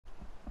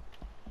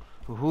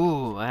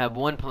Ooh, I have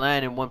one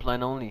plan and one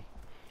plan only.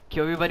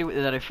 Kill everybody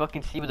that I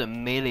fucking see with a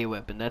melee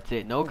weapon. That's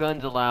it. No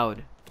guns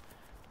allowed.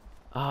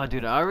 Oh,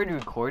 dude, I already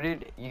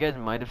recorded. You guys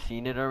might have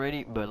seen it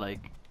already, but like,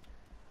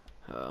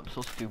 I'm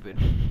so stupid.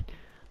 I'm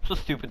so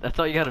stupid. That's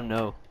all you gotta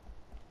know.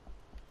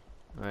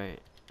 Right.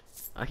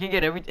 I can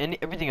get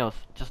everything else.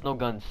 Just no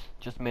guns.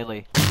 Just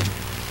melee.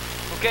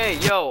 Okay,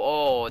 yo.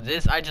 Oh,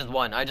 this I just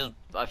won. I just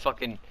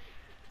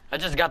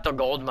got the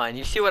gold mine.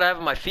 You see what I have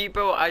on my feet,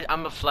 bro?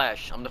 I'm a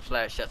Flash. I'm the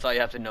Flash. That's all you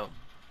have to know.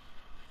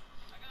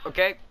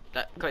 Okay,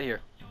 cut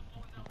here.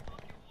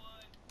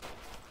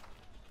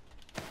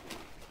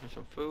 There's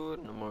some food.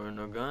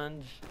 No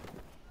guns.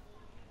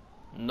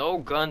 No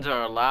guns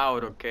are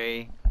allowed.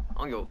 Okay. I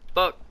don't give a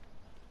fuck.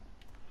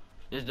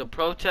 There's the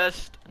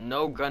protest.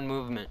 No gun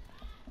movement.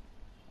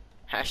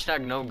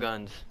 Hashtag no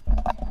guns.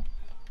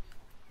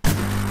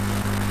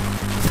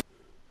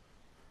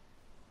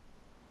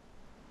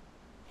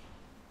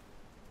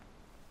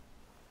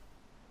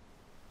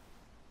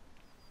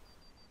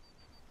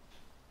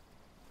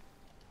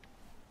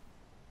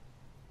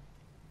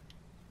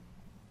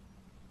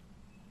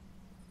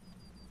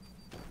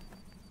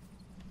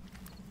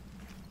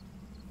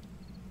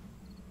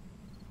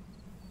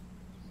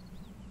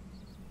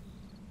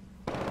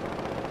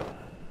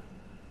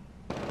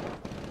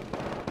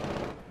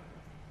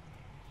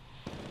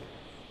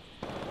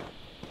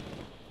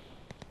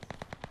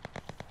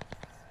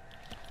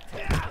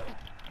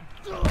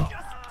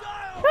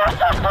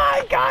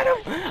 I got him!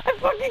 I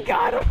fucking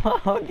got him!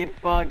 Oh, get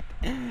fucked.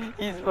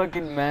 He's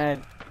fucking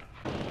mad.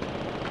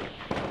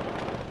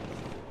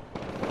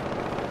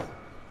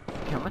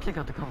 Okay, I'm gonna take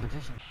out the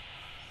competition.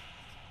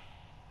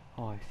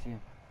 Oh, I see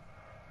him.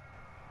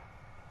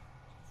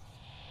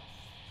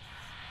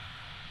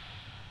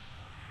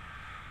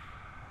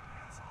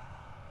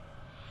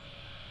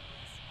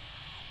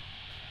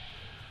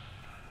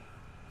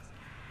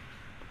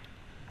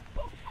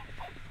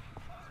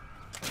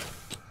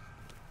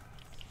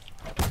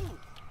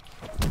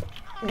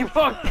 Get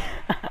fucked!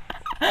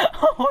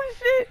 Oh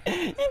shit!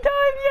 He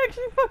died! He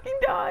actually fucking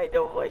died!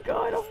 Oh my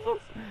god, I'm so...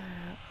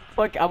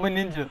 Fuck, I'm a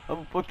ninja.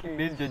 I'm a fucking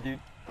ninja, dude.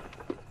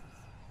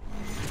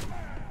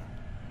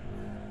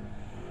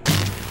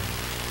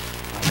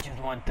 I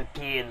just want to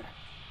kill.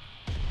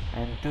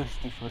 I'm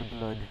thirsty for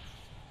blood.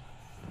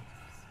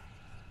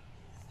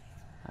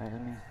 Alright,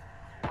 let me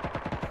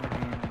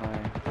bring in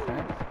my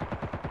friends.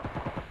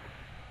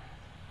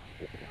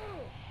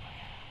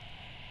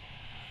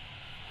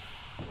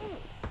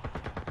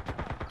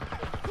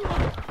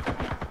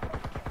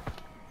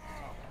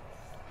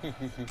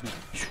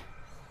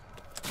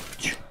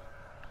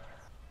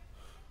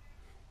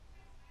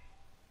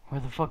 Where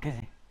the fuck is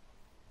he?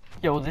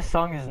 Yo, this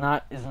song is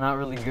not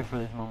really good for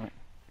this moment.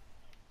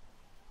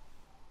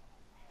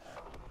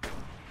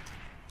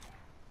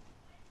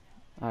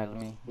 Alright, let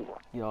me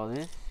get all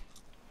this.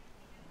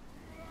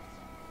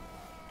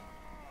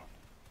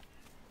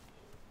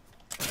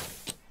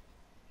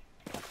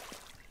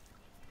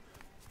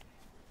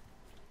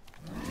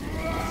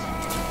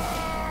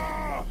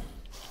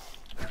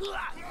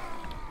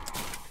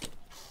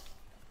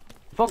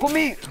 Fuck with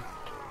me!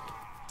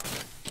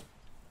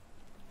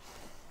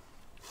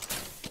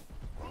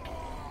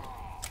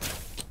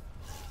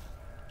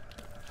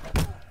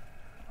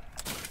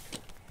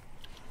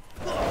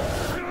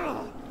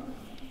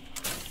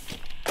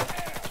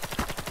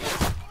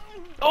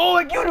 Oh,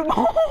 I killed him!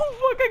 Oh,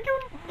 fuck, I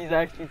killed him! He's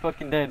actually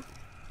fucking dead.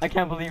 I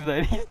can't believe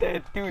that. He's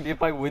dead. Dude,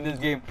 if I win this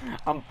game,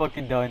 I'm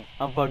fucking done.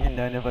 I'm fucking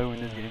done if I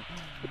win this game.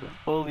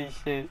 Holy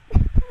shit.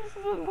 This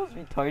is the most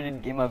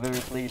retarded game I've ever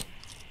played.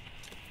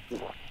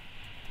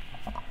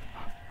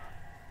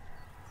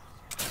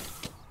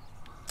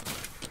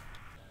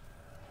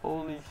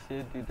 Holy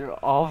shit, dude. They're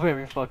all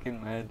very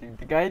fucking mad, dude.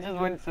 The guy just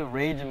went to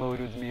rage mode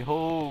with me.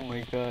 Oh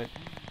my god.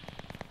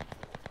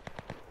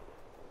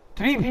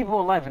 3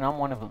 people alive and I'm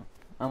one of them.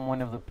 I'm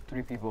one of the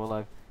 3 people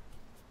alive.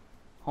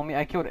 Homie,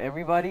 I killed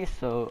everybody,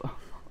 so...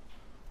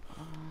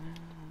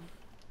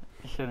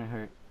 it shouldn't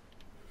hurt.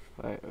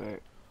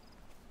 Alright.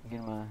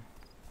 Get my...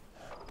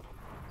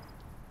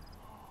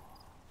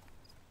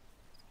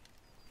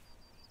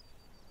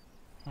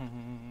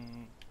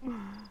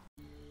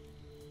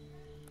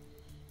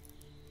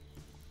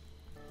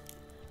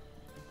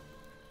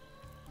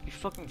 You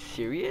fucking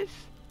serious?